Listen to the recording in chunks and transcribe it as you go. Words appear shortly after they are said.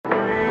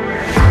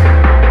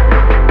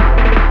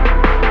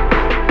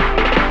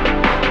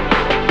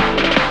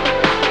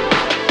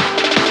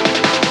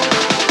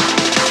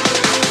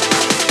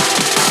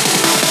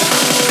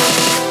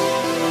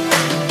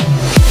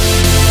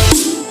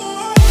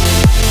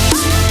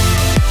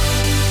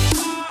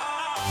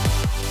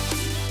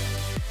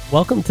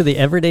Welcome to the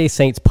Everyday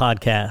Saints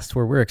podcast,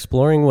 where we're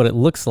exploring what it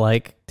looks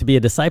like to be a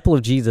disciple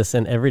of Jesus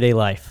in everyday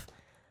life.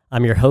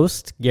 I'm your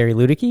host, Gary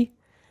Ludicky,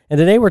 and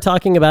today we're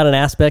talking about an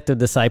aspect of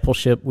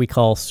discipleship we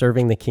call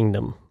serving the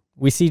kingdom.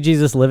 We see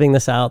Jesus living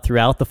this out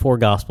throughout the four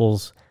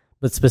Gospels,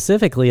 but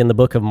specifically in the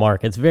book of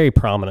Mark. It's very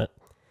prominent.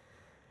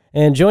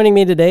 And joining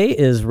me today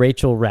is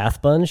Rachel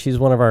Rathbun. She's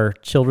one of our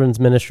children's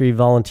ministry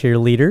volunteer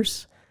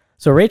leaders.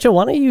 So Rachel,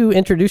 why don't you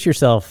introduce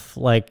yourself?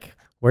 Like,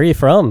 where are you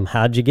from?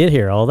 How'd you get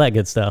here? All that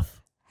good stuff.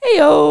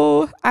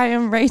 Heyo, I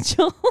am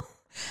Rachel.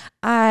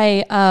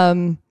 I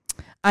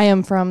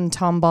am from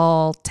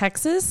Tomball,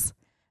 Texas,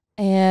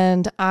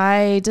 and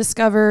I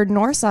discovered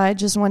Northside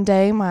just one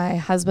day. My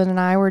husband and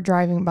I were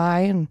driving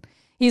by, and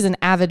he's an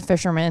avid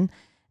fisherman,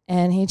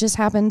 and he just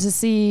happened to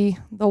see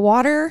the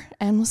water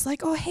and was like,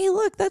 "Oh, hey,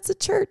 look, that's a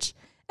church,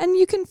 and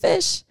you can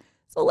fish,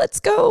 so let's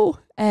go."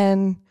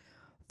 And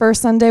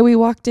first Sunday we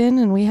walked in,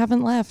 and we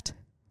haven't left.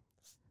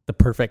 The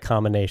perfect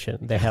combination.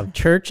 They have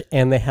church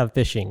and they have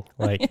fishing.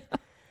 Like, yeah.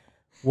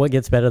 What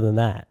gets better than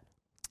that?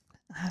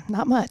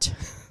 Not much.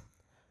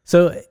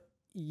 So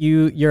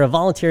you're a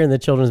volunteer in the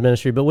children's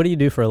ministry, but what do you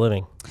do for a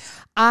living?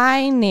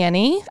 I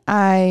nanny.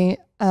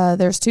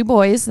 There's two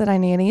boys that I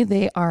nanny.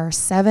 They are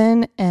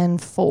 7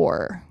 and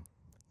 4.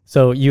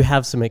 So you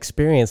have some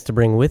experience to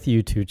bring with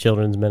you to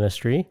children's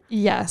ministry.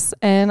 Yes,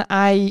 and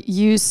I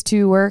used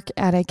to work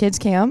at a kids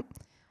camp.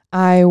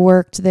 I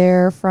worked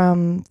there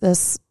from the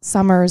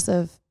summers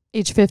of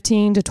age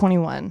 15 to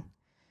 21.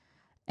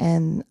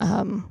 And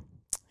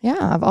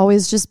I've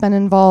always just been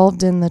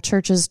involved in the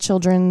church's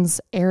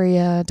children's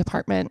area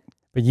department.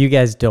 But you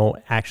guys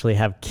don't actually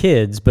have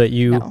kids, but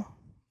you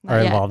are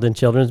involved in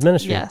children's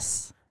ministry.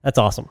 Yes. That's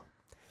awesome.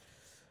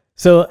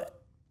 So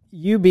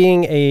you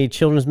being a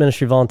children's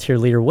ministry volunteer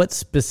leader, what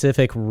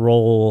specific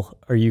role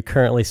are you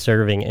currently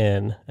serving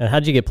in? And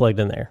how'd you get plugged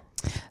in there?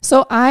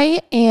 So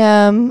I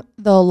am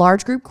the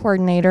large group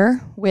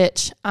coordinator,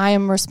 which I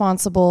am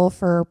responsible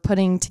for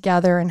putting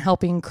together and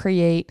helping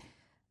create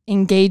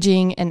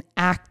engaging and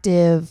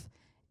active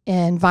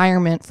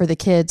environment for the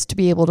kids to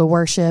be able to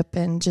worship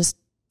and just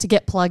to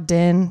get plugged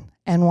in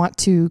and want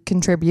to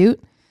contribute.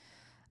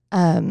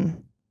 To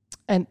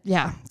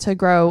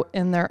grow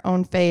in their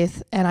own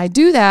faith. And I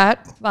do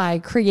that by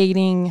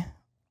creating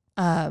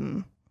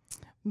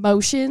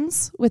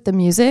motions with the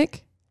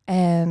music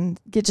and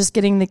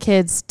getting the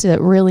kids to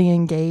really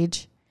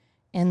engage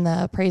in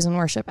the praise and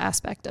worship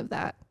aspect of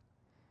that.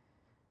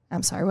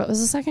 I'm sorry, what was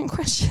the second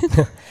question?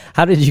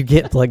 How did you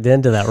get plugged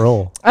into that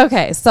role?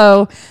 Okay,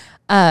 so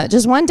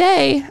just one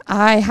day,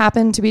 I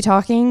happened to be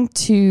talking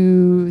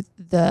to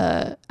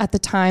at the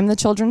time, the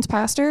children's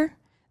pastor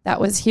that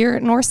was here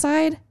at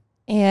Northside,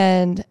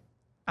 and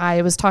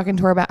I was talking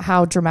to her about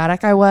how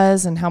dramatic I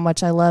was and how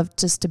much I loved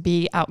just to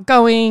be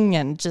outgoing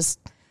and just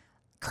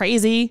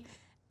crazy.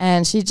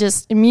 And she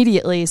just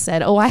immediately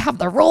said, "Oh, I have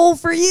the role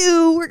for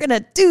you. We're going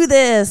to do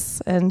this."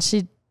 And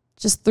she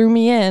just threw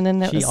me in.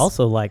 And she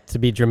also liked to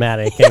be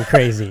dramatic and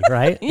crazy,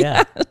 right?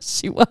 Yeah,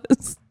 she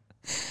was.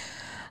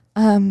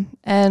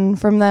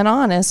 And from then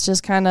on, it's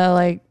just kind of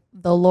like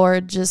the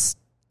Lord just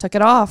took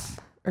it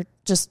off, or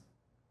He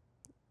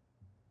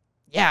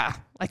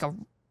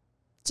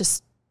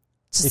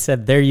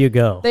said, "There you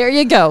go." There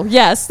you go.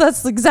 Yes,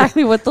 that's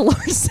exactly what the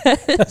Lord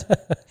said.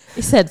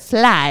 He said,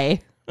 "Fly."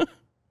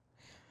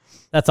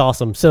 That's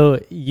awesome. So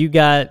you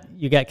got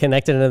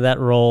connected into that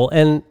role,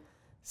 and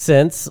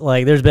since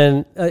there's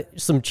been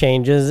some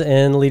changes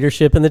in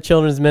leadership in the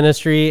children's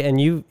ministry,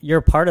 and you're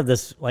a part of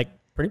this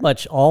pretty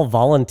much all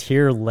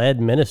volunteer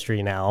led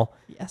ministry now.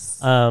 Yes.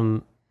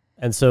 And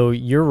so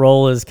your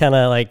role is kind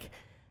of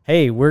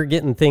hey, we're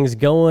getting things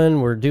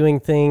going, we're doing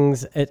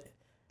things.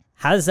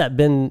 How's that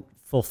been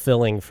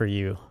fulfilling for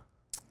you?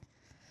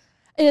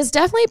 It has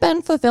definitely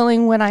been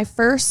fulfilling. When I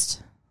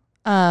first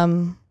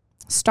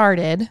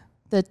started,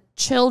 the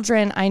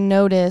children, I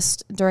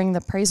noticed during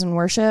the praise and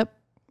worship,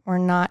 were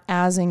not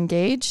as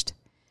engaged.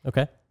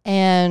 Okay.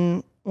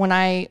 And when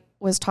I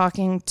was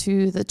talking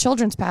to the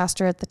children's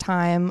pastor at the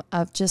time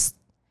of just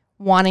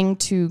wanting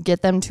to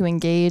get them to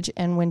engage,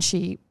 and when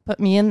she put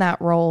me in that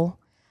role,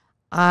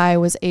 I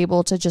was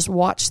able to just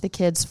watch the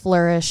kids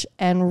flourish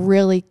and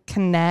really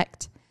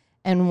connect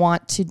and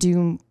want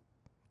to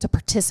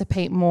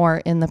participate more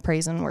in the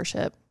praise and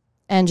worship.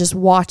 And just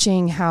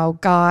watching how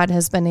God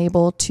has been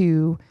able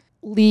to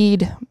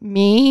lead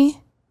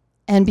me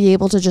and be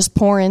able to just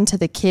pour into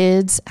the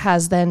kids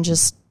has then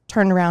just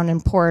turned around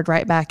and poured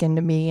right back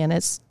into me. And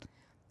it's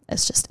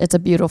a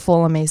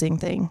beautiful, amazing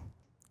thing.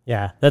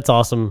 Yeah, that's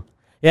awesome.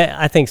 Yeah,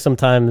 I think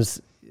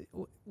sometimes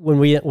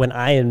when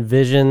I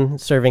envision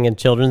serving in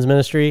children's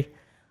ministry,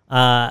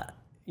 I've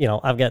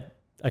got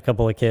a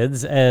couple of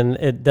kids, and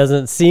it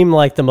doesn't seem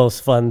like the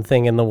most fun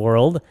thing in the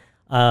world.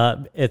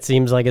 It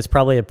seems like it's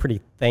probably a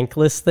pretty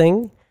thankless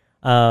thing.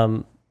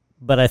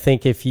 But I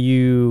think if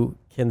you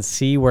can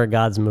see where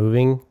God's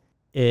moving,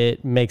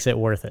 it makes it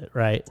worth it,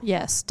 right?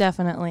 Yes,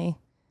 definitely.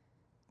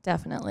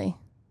 Definitely.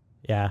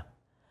 Yeah.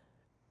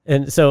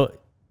 And so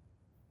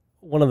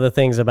one of the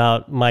things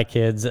about my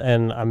kids,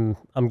 and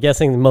I'm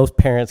guessing most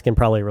parents can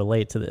probably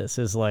relate to this,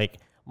 is like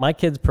my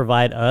kids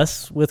provide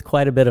us with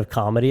quite a bit of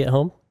comedy at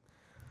home,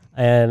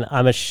 and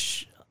I'm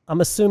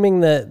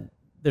assuming that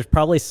there's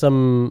probably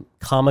some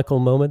comical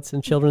moments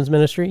in children's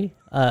ministry.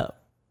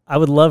 I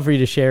would love for you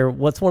to share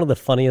what's one of the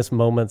funniest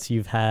moments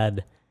you've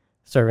had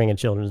serving in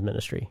children's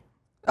ministry.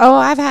 Oh,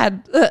 I've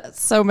had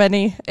so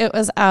many. It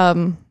was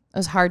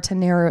hard to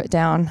narrow it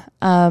down.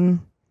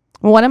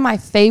 One of my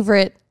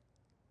favorite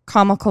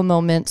comical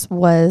moments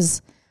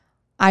was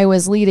I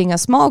was leading a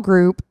small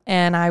group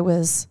and I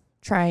was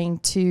trying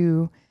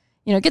to,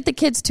 get the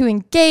kids to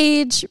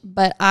engage,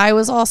 but I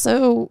was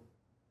also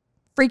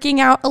freaking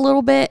out a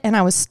little bit and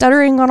I was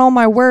stuttering on all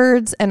my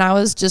words and I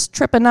was just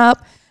tripping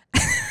up.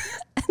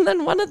 And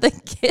then one of the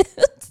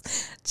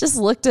kids just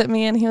looked at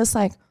me and he was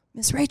like,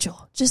 "Miss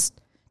Rachel, just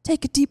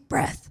take a deep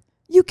breath.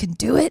 You can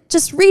do it.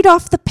 Just read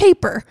off the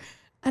paper."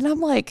 And I'm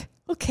like,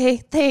 "Okay,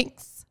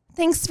 thanks.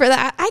 Thanks for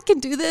that. I can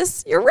do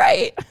this. You're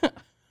right."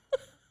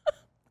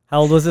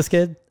 How old was this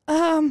kid?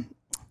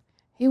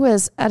 He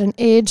was at an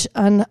age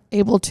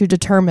unable to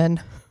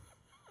determine.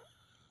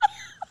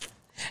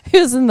 He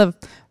was in the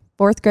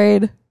 4th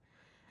grade.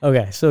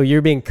 Okay, so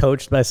you're being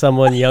coached by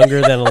someone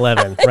younger than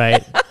 11,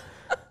 right?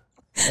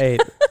 Hey,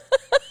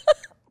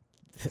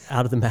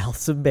 out of the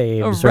mouths of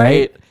babes,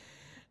 right?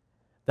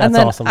 That's and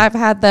then awesome. I've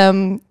had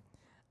them.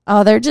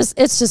 Oh,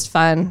 it's just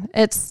fun.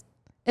 It's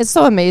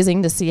so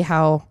amazing to see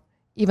how,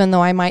 even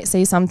though I might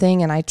say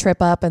something and I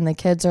trip up and the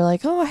kids are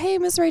like, "Oh, hey,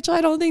 Miss Rachel,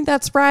 I don't think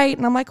that's right."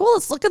 And I'm like, "Well,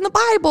 let's look in the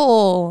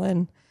Bible."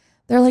 And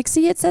they're like,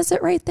 "See, it says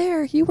it right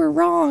there. You were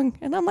wrong."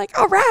 And I'm like,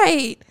 "All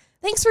right.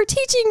 Thanks for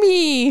teaching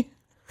me."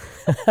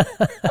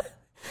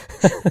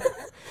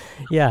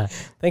 Yeah.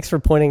 Thanks for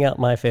pointing out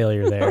my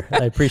failure there.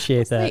 I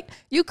appreciate that. Like,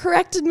 you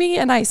corrected me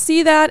and I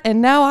see that.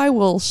 And now I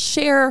will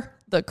share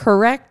the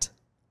correct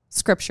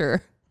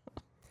scripture.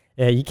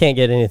 Yeah. You can't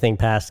get anything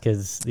past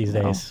kids these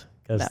days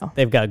because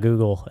they've got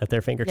Google at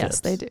their fingertips. Yes,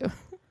 they do.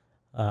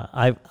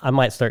 I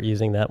might start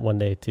using that one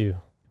day too.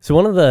 So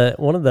one of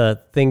the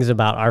things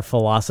about our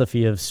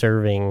philosophy of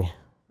serving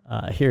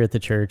here at the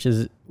church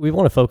is we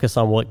want to focus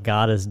on what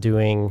God is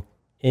doing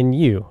in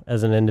you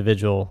as an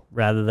individual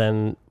rather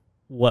than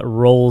what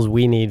roles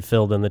we need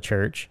filled in the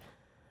church.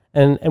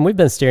 And we've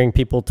been steering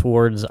people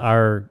towards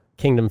our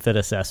Kingdom Fit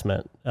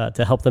assessment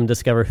to help them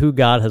discover who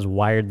God has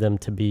wired them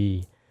to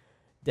be.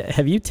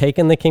 Have you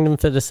taken the Kingdom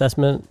Fit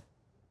assessment?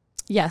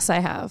 Yes,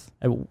 I have.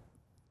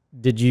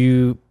 Did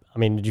you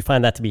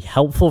find that to be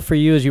helpful for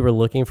you as you were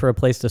looking for a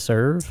place to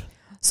serve?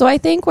 So I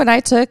think when I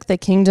took the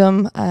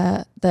Kingdom,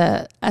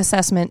 the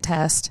assessment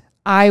test,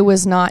 I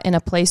was not in a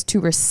place to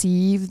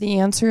receive the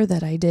answer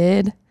that I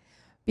did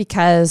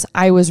because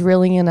I was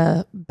really in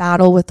a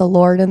battle with the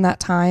Lord in that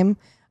time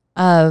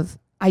of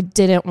I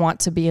didn't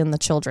want to be in the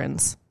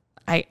children's.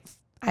 I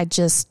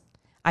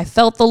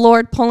felt the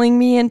Lord pulling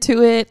me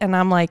into it and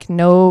I'm like,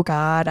 "No,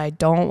 God, I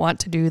don't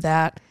want to do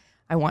that.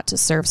 I want to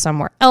serve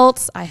somewhere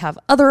else. I have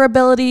other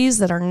abilities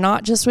that are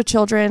not just with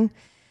children."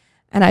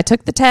 And I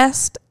took the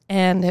test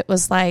and it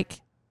was like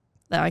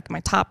my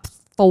top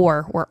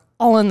 4 were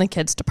all in the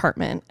kids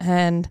department.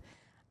 And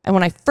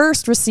when I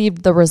first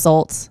received the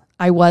results,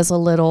 I was a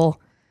little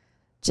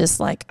just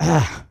like,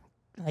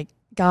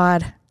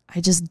 "God,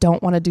 I just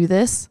don't want to do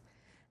this."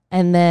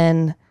 And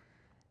then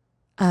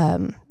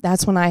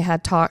that's when I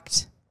had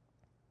talked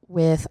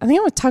with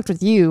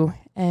you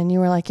and you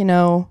were like,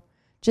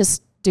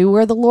 just do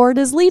where the Lord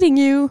is leading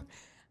you.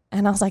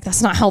 And I was like,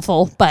 that's not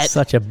helpful, but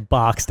such a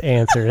boxed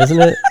answer, isn't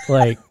it?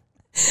 Like,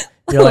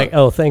 you're like,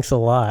 "Oh, thanks a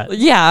lot."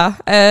 Yeah.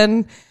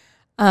 And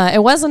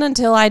it wasn't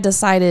until I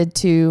decided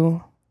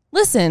to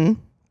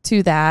listen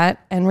to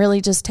that and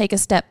really just take a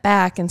step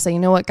back and say, "You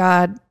know what,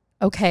 God,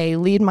 okay,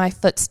 lead my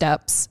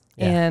footsteps."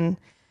 Yeah. And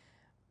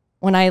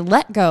when I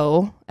let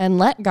go and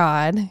let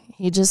God,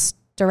 he just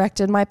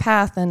directed my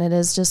path and it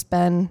has just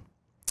been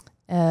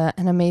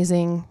an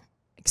amazing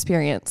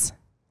experience.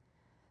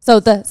 So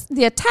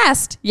the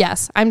test,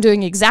 yes, I'm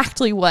doing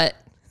exactly what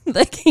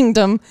the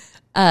Kingdom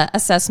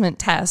assessment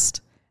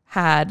test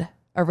had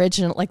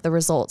original, like the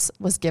results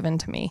was given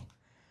to me.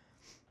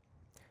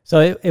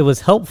 So it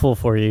was helpful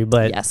for you,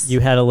 but yes. You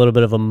had a little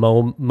bit of a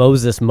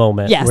Moses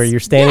moment yes. where you're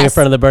standing yes. in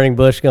front of the burning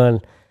bush going,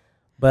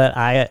 "But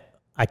I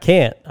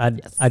can't.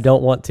 I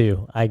don't want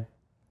to.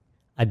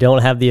 I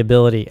don't have the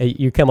ability."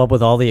 You come up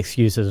with all the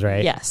excuses,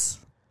 right? Yes.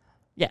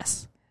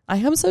 Yes. I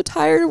am so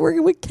tired of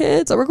working with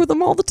kids. I work with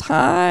them all the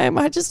time.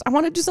 I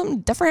want to do something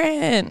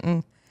different.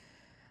 And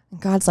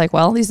God's like,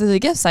 "Well, these are the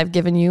gifts I've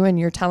given you, and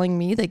you're telling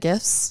me the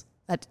gifts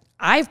that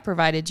I've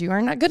provided you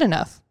are not good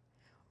enough."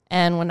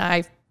 And when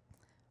I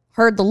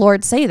heard the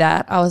Lord say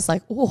that, I was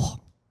like, "Oh,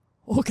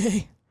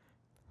 okay."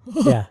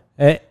 Yeah.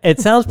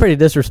 It sounds pretty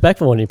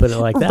disrespectful when you put it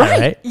like that,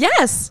 right?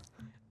 Yes.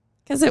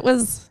 Because it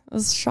was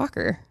a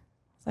shocker.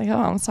 It's like,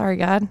 "Oh, I'm sorry,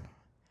 God.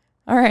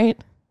 All right.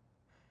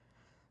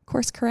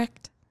 Course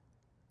correct."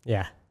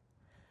 Yeah.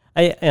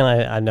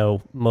 I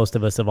know most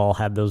of us have all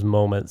had those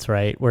moments,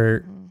 right?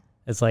 Where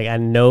it's like, I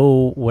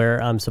know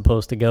where I'm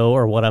supposed to go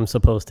or what I'm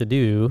supposed to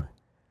do,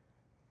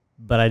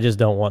 but I just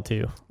don't want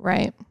to.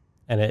 Right.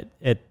 And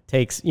it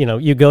takes,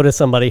 you go to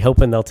somebody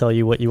hoping they'll tell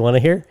you what you want to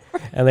hear,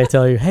 and they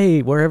tell you,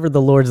 hey, wherever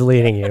the Lord's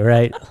leading you,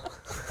 right?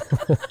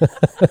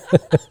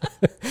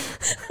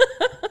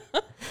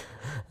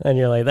 And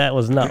you're like, that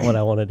was not what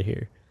I wanted to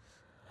hear.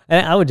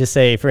 And I would just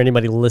say for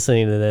anybody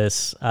listening to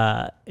this,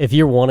 if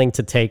you're wanting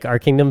to take our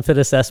Kingdom Fit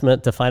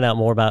assessment to find out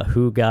more about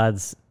who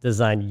God's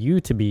designed you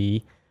to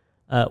be,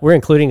 we're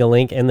including a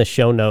link in the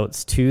show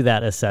notes to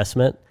that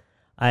assessment.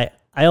 I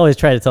always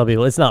try to tell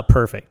people it's not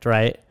perfect,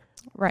 right?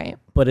 Right.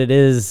 But it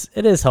is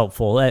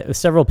helpful.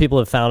 Several people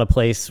have found a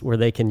place where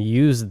they can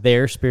use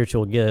their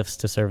spiritual gifts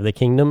to serve the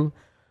kingdom.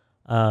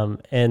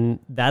 And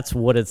that's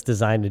what it's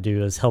designed to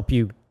do, is help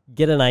you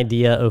get an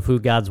idea of who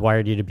God's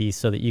wired you to be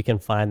so that you can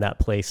find that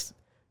place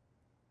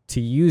to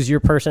use your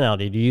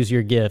personality, to use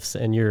your gifts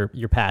and your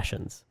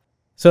passions.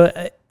 So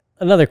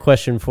another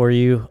question for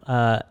you.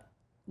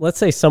 Let's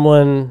say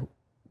someone,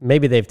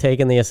 maybe they've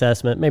taken the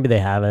assessment, maybe they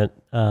haven't,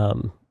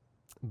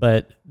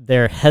 but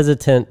they're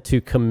hesitant to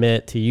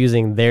commit to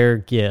using their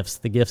gifts,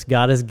 the gifts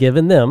God has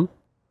given them,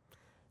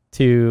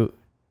 to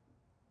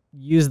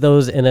use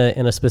those in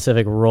a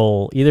specific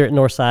role, either at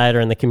Northside or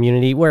in the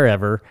community,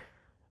 wherever.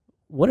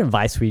 What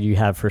advice would you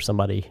have for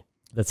somebody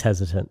that's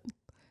hesitant?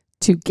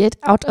 To get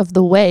out of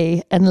the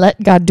way and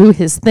let God do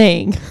his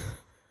thing.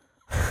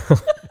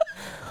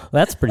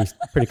 That's pretty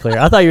clear.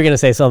 I thought you were going to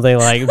say something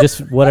like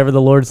just whatever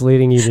the Lord's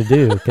leading you to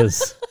do,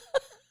 because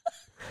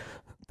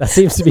that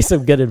seems to be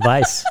some good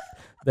advice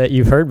that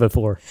you've heard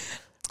before.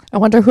 I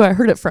wonder who I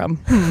heard it from.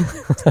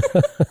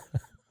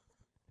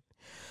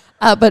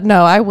 But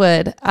no, I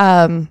would.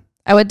 I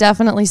would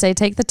definitely say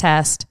take the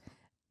test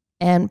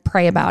and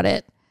pray about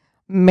it,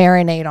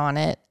 marinate on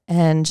it,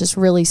 and just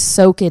really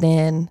soak it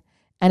in.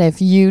 And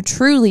if you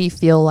truly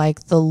feel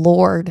like the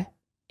Lord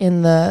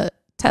in the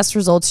test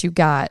results you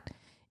got,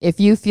 if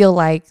you feel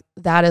like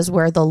that is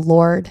where the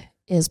Lord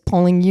is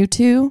pulling you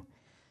to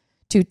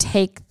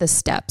take the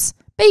steps,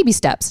 baby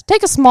steps,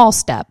 take a small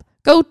step,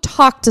 go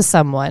talk to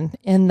someone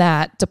in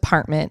that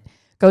department,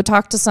 go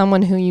talk to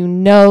someone who you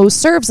know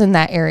serves in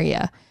that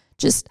area,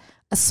 just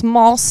a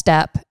small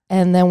step.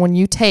 And then when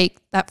you take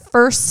that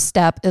first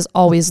step is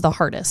always the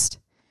hardest.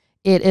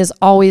 It is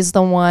always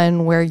the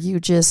one where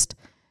you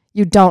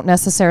don't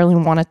necessarily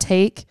want to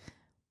take,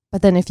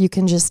 but then if you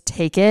can just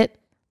take it,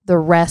 the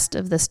rest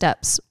of the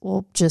steps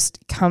will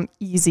just come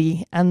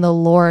easy, and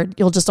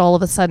you'll just all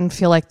of a sudden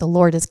feel like the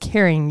Lord is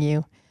carrying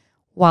you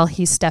while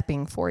he's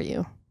stepping for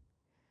you.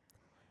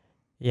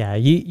 Yeah,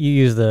 you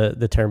use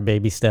the term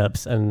baby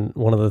steps, and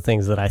one of the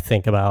things that I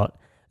think about,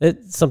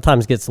 it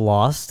sometimes gets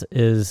lost,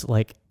 is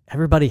like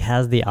everybody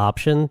has the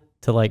option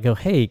to like go,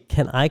 hey,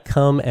 can I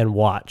come and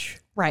watch?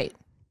 Right.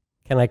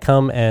 Can I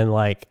come and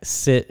like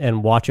sit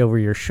and watch over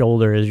your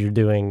shoulder as you're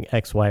doing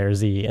X, Y, or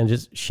Z and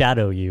just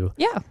shadow you?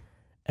 Yeah.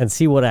 And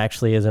see what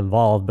actually is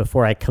involved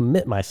before I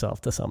commit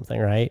myself to something,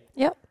 right?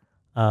 Yep.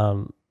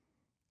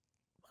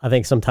 I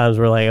think sometimes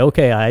we're like,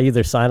 okay, I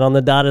either sign on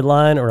the dotted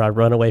line or I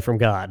run away from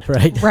God,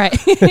 right? Right.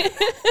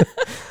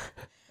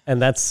 And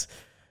that's,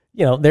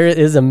 there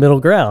is a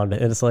middle ground.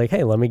 And it's like,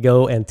 hey, let me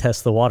go and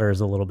test the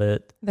waters a little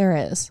bit. There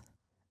is.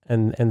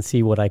 And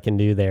see what I can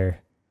do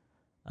there.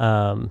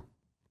 Are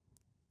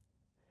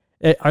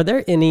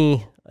there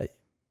any,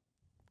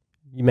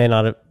 you may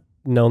not have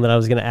known that I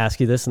was going to ask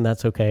you this, and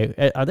that's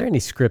okay. Are there any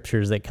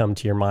scriptures that come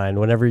to your mind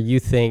whenever you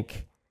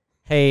think,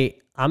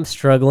 hey, I'm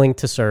struggling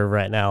to serve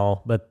right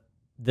now, but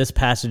this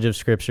passage of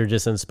scripture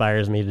just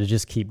inspires me to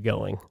just keep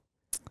going?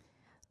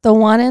 The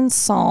one in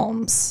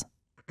Psalms,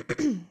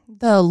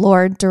 the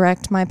Lord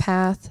direct my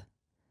path.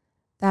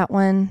 That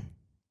one,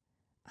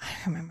 I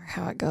don't remember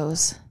how it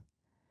goes.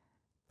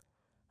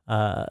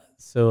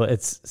 So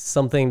it's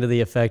something to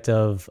the effect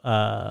of...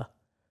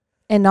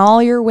 in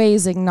all your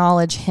ways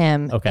acknowledge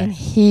him, okay, and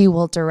he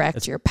will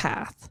direct your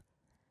path.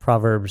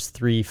 Proverbs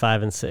 3,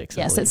 5, and 6.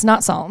 Yes, it's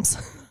not Psalms.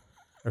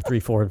 Or 3,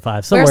 4, and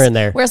 5, somewhere in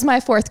there. Where's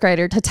my fourth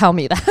grader to tell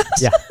me that?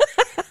 Yeah.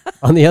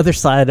 On the other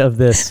side of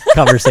this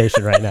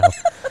conversation right now,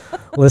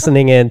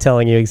 listening in,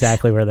 telling you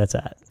exactly where that's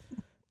at.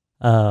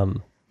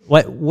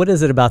 What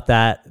is it about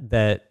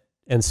that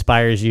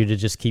inspires you to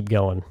just keep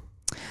going?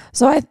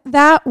 So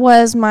that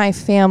was my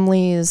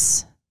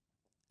family's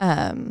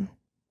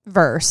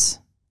verse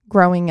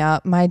growing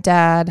up. My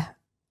dad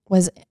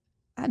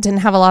didn't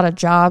have a lot of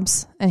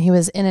jobs, and he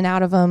was in and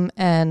out of them,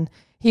 and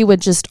he would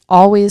just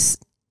always,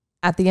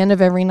 at the end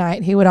of every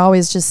night, he would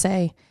always just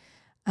say,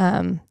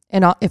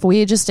 if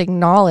we just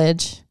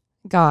acknowledge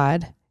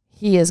God,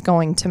 he is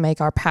going to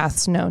make our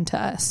paths known to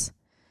us.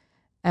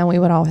 And we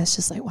would always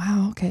just like,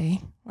 wow,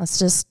 okay, let's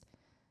just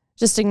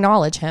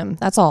acknowledge him.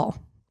 That's all.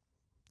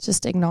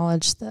 Just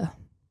acknowledge the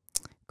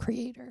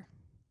Creator.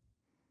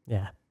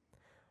 Yeah,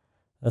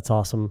 that's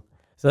awesome.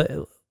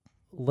 So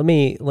let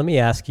me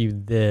ask you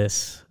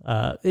this.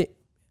 I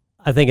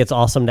think it's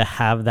awesome to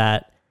have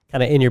that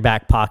kind of in your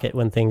back pocket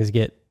when things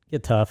get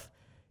tough.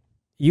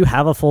 You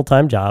have a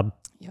full-time job.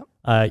 Yep.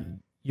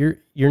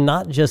 You're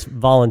not just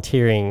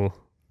volunteering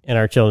in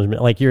our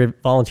children's, like you're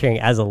volunteering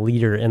as a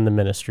leader in the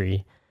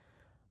ministry.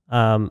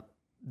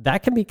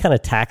 that can be kind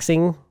of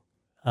taxing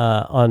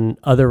on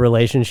other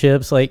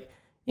relationships. Like,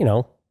 you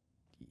know,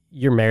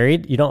 you're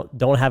married, you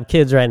don't have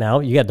kids right now,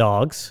 you got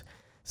dogs.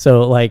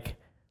 So like,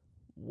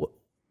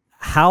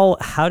 how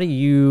do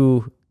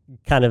you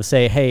kind of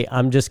say, hey,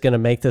 I'm just going to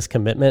make this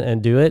commitment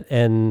and do it?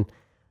 And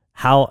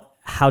how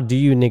do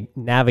you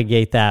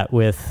navigate that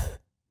with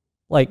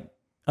like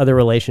other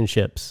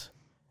relationships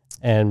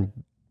and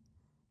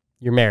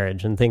your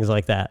marriage and things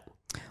like that?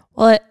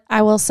 Well,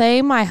 I will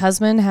say my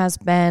husband has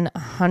been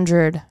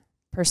 100%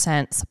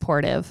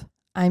 supportive.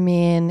 I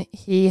mean,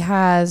 he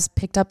has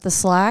picked up the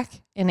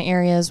slack in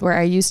areas where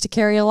I used to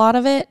carry a lot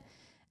of it.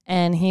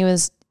 And he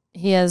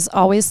has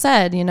always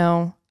said, you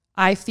know,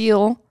 I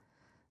feel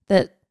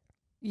that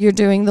you're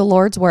doing the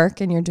Lord's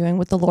work and you're doing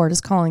what the Lord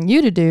is calling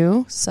you to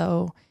do.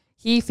 So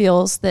he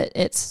feels that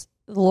it's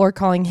the Lord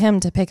calling him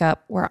to pick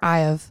up where I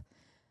have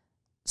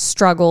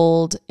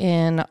struggled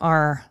in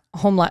our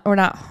home life, or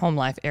not home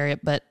life area,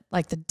 but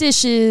like the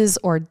dishes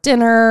or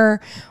dinner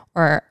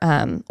or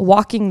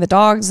walking the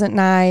dogs at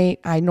night.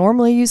 I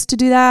normally used to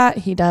do that.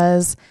 He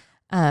does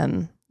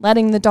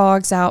letting the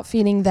dogs out,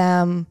 feeding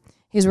them.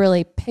 He's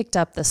really picked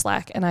up the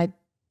slack, and I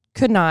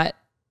could not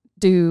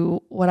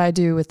do what I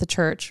do with the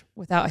church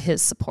without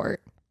his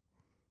support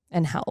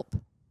and help.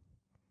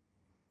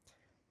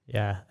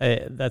 Yeah,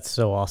 that's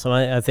so awesome.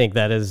 I think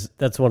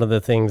that's one of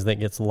the things that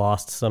gets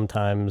lost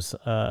sometimes,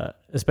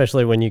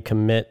 especially when you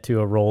commit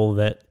to a role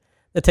that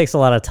takes a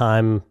lot of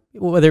time,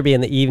 whether it be in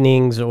the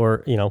evenings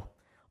or, you know,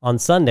 on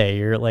Sunday,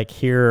 you're like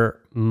here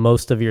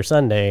most of your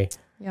Sunday.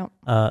 Yep.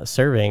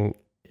 Serving,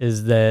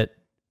 is that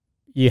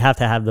you have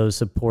to have those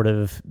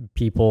supportive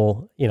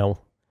people, you know,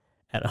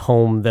 at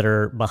home that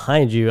are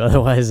behind you.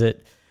 Otherwise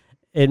it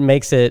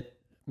makes it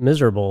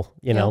miserable,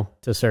 you know,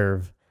 to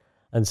serve.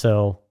 And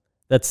so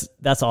that's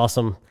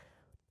awesome.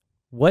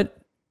 What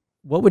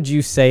would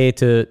you say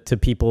to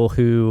people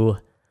who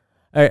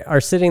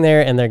are sitting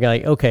there and they're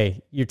like,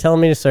 okay, you're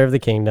telling me to serve the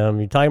kingdom.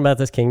 You're talking about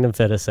this kingdom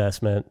fit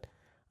assessment.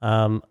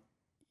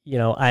 You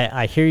know,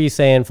 I hear you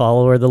saying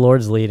follow where the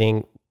Lord's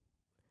leading,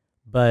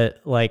 but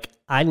like,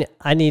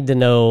 I need to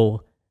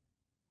know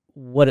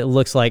what it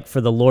looks like for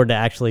the Lord to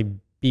actually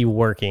be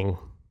working,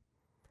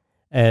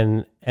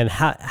 and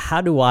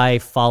how do I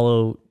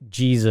follow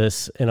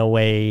Jesus in a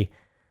way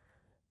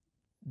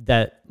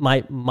that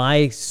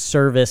my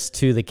service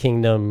to the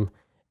kingdom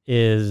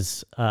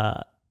is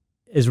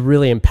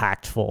really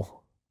impactful?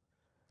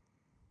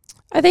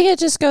 I think it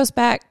just goes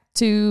back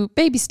to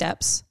baby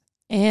steps.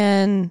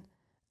 And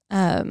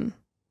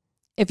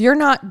if you're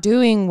not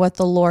doing what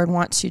the Lord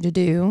wants you to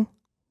do,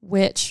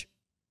 which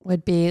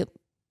would be,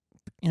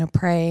 you know,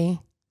 pray,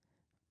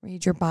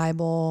 read your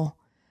Bible,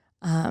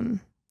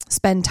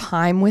 spend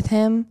time with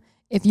him.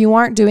 If you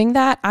aren't doing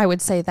that, I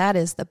would say that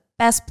is the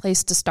best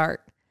place to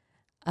start.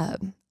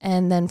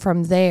 And then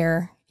from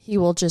there, he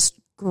will just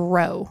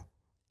grow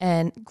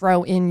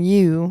in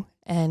you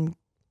and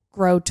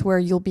grow to where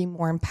you'll be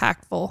more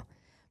impactful,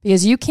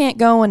 because you can't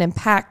go and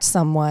impact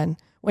someone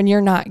when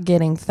you're not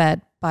getting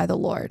fed by the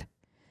Lord.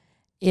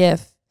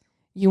 If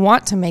you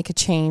want to make a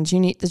change,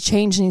 the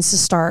change needs to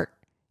start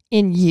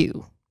in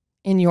you,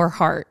 in your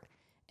heart.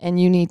 And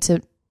you need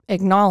to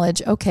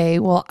acknowledge, okay,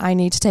 well, I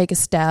need to take a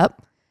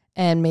step.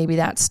 And maybe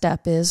that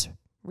step is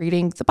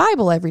reading the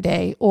Bible every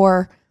day,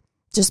 or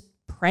just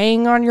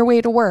praying on your way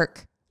to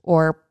work,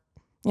 or,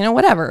 you know,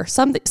 whatever,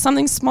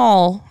 something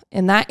small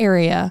in that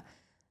area.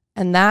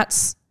 And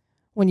that's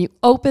when you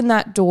open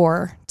that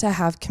door to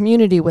have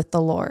community with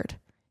the Lord,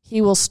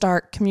 he will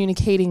start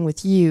communicating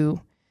with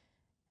you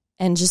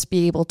and just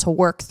be able to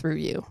work through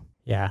you.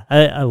 Yeah,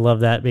 I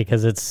love that,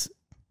 because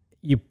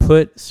you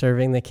put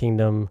serving the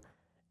kingdom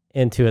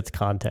into its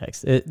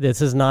context.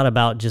 This is not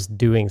about just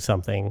doing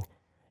something.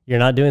 You're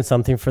not doing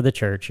something for the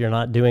church. You're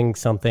not doing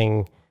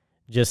something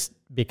just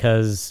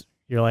because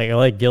you're like,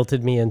 oh, it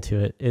guilted me into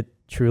it. It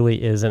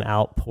truly is an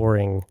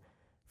outpouring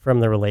from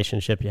the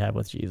relationship you have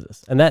with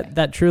Jesus. And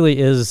that truly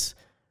is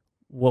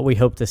what we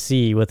hope to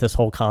see with this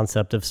whole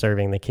concept of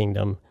serving the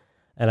kingdom.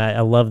 And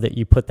I love that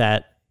you put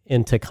that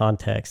into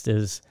context,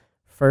 is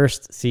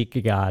first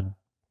seek God,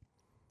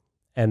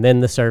 and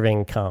then the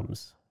serving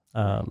comes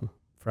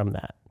from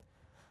that.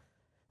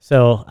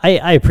 So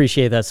I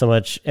appreciate that so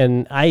much,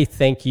 and I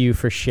thank you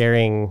for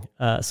sharing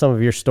some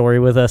of your story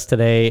with us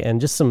today,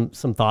 and just some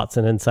thoughts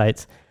and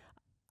insights.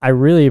 I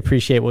really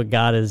appreciate what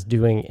God is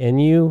doing in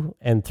you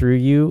and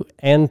through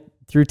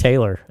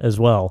Taylor as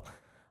well.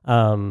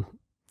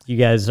 You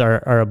guys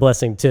are a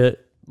blessing to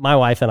my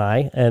wife and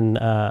I, and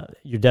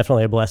you're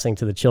definitely a blessing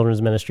to the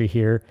children's ministry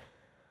here.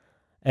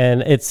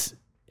 And it's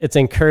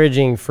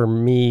encouraging for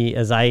me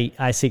as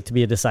I seek to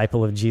be a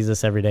disciple of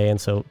Jesus every day, and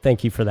so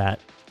thank you for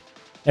that.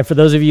 And for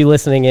those of you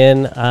listening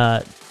in,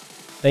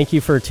 thank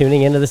you for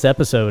tuning into this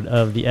episode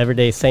of the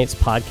Everyday Saints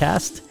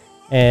podcast,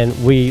 and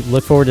we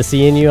look forward to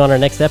seeing you on our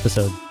next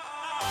episode.